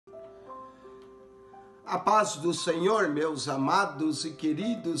A paz do Senhor, meus amados e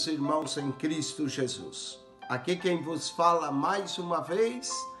queridos irmãos em Cristo Jesus. Aqui quem vos fala mais uma vez,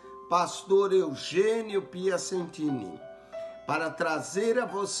 pastor Eugênio Piacentini, para trazer a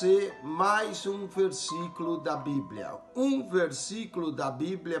você mais um versículo da Bíblia. Um versículo da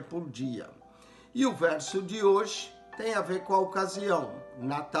Bíblia por dia. E o verso de hoje tem a ver com a ocasião,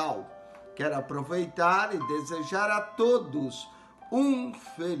 Natal. Quero aproveitar e desejar a todos um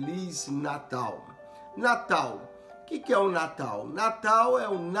feliz Natal. Natal. O que é o Natal? Natal é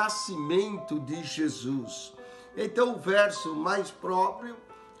o nascimento de Jesus. Então o verso mais próprio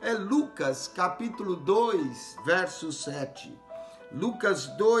é Lucas capítulo 2, verso 7. Lucas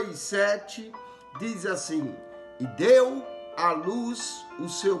 2, 7 diz assim: E deu à luz o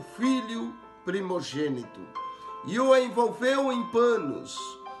seu filho primogênito, e o envolveu em panos,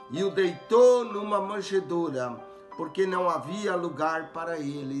 e o deitou numa manjedoura, porque não havia lugar para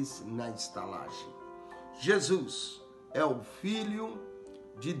eles na estalagem. Jesus é o Filho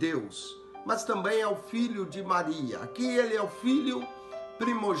de Deus, mas também é o Filho de Maria. Aqui ele é o Filho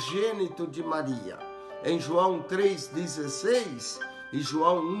primogênito de Maria. Em João 3,16 e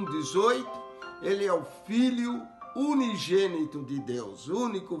João 1,18, ele é o Filho unigênito de Deus, o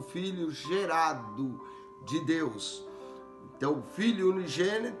único Filho gerado de Deus. Então, o Filho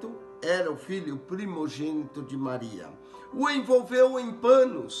unigênito era o Filho primogênito de Maria. O envolveu em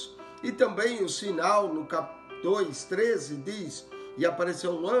panos. E também o sinal no capítulo 2,13 diz, e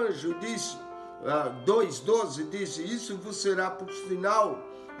apareceu um anjo, diz, 2,12 diz, isso vos será por sinal,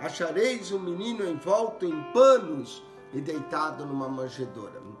 achareis um menino envolto em panos e deitado numa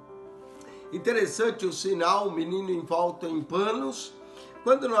manjedoura. Interessante o sinal, o menino envolto em panos.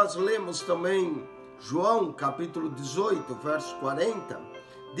 Quando nós lemos também João capítulo 18, verso 40,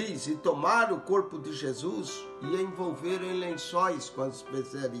 diz, e tomaram o corpo de Jesus e envolveram em lençóis com as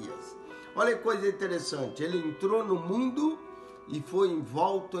especiarias. Olha que coisa interessante, ele entrou no mundo e foi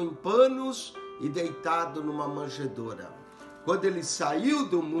envolto em panos e deitado numa manjedoura. Quando ele saiu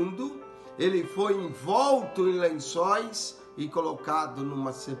do mundo, ele foi envolto em lençóis e colocado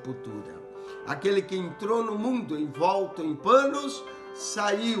numa sepultura. Aquele que entrou no mundo envolto em panos,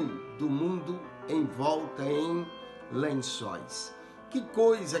 saiu do mundo envolto em lençóis. Que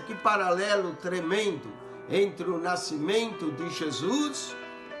coisa, que paralelo tremendo entre o nascimento de Jesus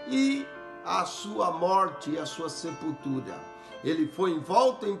e a sua morte e a sua sepultura. Ele foi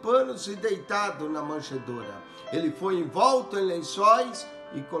envolto em panos e deitado na manjedoura. Ele foi envolto em lençóis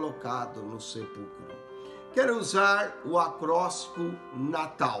e colocado no sepulcro. Quero usar o acróstico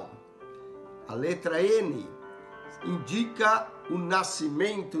Natal. A letra N indica o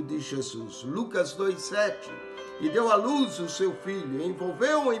nascimento de Jesus. Lucas 2,7. E deu à luz o seu filho,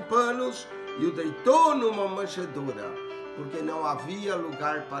 envolveu-o em panos e o deitou numa manjedoura, porque não havia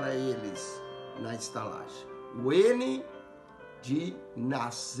lugar para eles na estalagem. O N de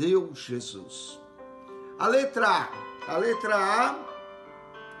Nasceu Jesus. A letra A,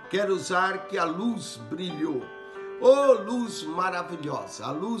 quero usar que a luz brilhou. Oh, luz maravilhosa,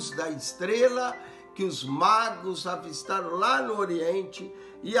 a luz da estrela que os magos avistaram lá no Oriente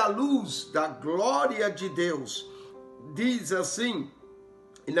e a luz da glória de Deus. Diz assim,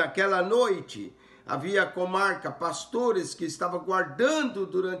 e naquela noite havia comarca pastores que estavam guardando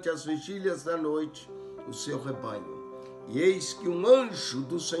durante as vigílias da noite o seu rebanho. E eis que um anjo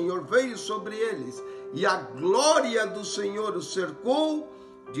do Senhor veio sobre eles, e a glória do Senhor os cercou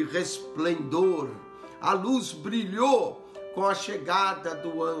de resplendor. A luz brilhou com a chegada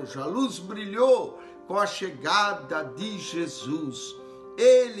do anjo, a luz brilhou com a chegada de Jesus.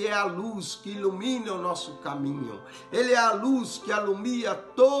 Ele é a luz que ilumina o nosso caminho. Ele é a luz que alumia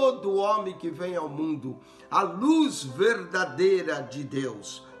todo homem que vem ao mundo. A luz verdadeira de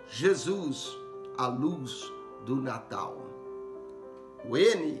Deus. Jesus, a luz do Natal. O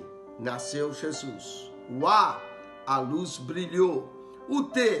N, nasceu Jesus. O A luz brilhou. O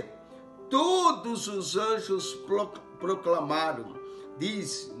T, todos os anjos proclamaram.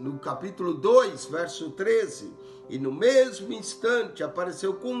 Diz no capítulo 2, verso 13, e no mesmo instante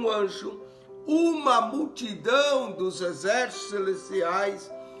apareceu com um anjo uma multidão dos exércitos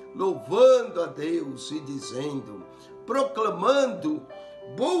celestiais, louvando a Deus e dizendo, proclamando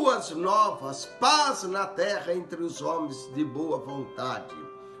boas novas, paz na terra entre os homens de boa vontade.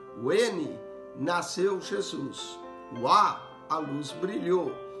 O N, nasceu Jesus. O A luz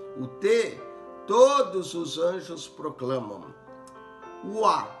brilhou. O T, todos os anjos proclamam. O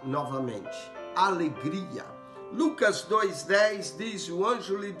A, novamente, alegria. Lucas 2,10 diz, o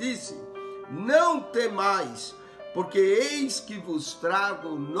anjo lhe disse, não temais, porque eis que vos trago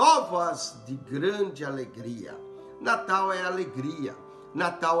novas de grande alegria. Natal é alegria,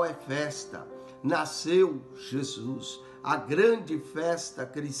 Natal é festa, Nasceu Jesus, a grande festa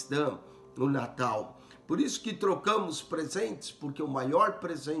cristã, o Natal. Por isso que trocamos presentes, porque o maior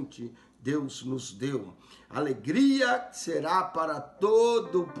presente Deus nos deu. Alegria será para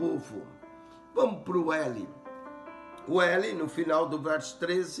todo o povo. Vamos para o L. O L, no final do verso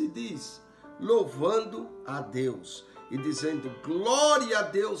 13, diz: louvando a Deus e dizendo glória a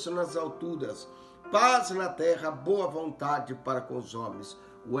Deus nas alturas, paz na terra, boa vontade para com os homens.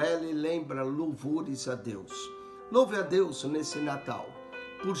 O L lembra louvores a Deus. Louve a Deus nesse Natal,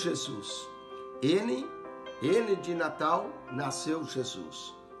 por Jesus. N de Natal, nasceu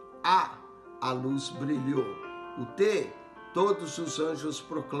Jesus. A luz brilhou. O T, todos os anjos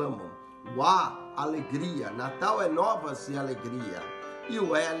proclamam. O A, alegria. Natal é novas e alegria. E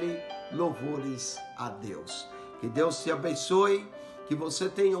o L, louvores a Deus. Que Deus te abençoe, que você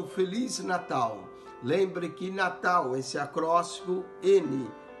tenha um feliz Natal. Lembre que Natal, esse acróstico, N,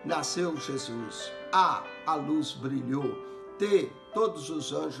 nasceu Jesus. A luz brilhou. T, todos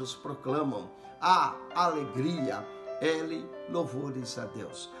os anjos proclamam. A, alegria. L, louvores a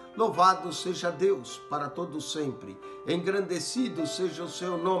Deus. Louvado seja Deus para todo sempre. Engrandecido seja o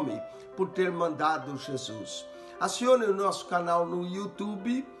seu nome por ter mandado Jesus. Acione o nosso canal no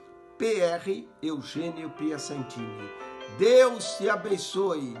YouTube, PR Eugênio Piacentini. Deus te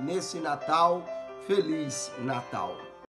abençoe nesse Natal. Feliz Natal.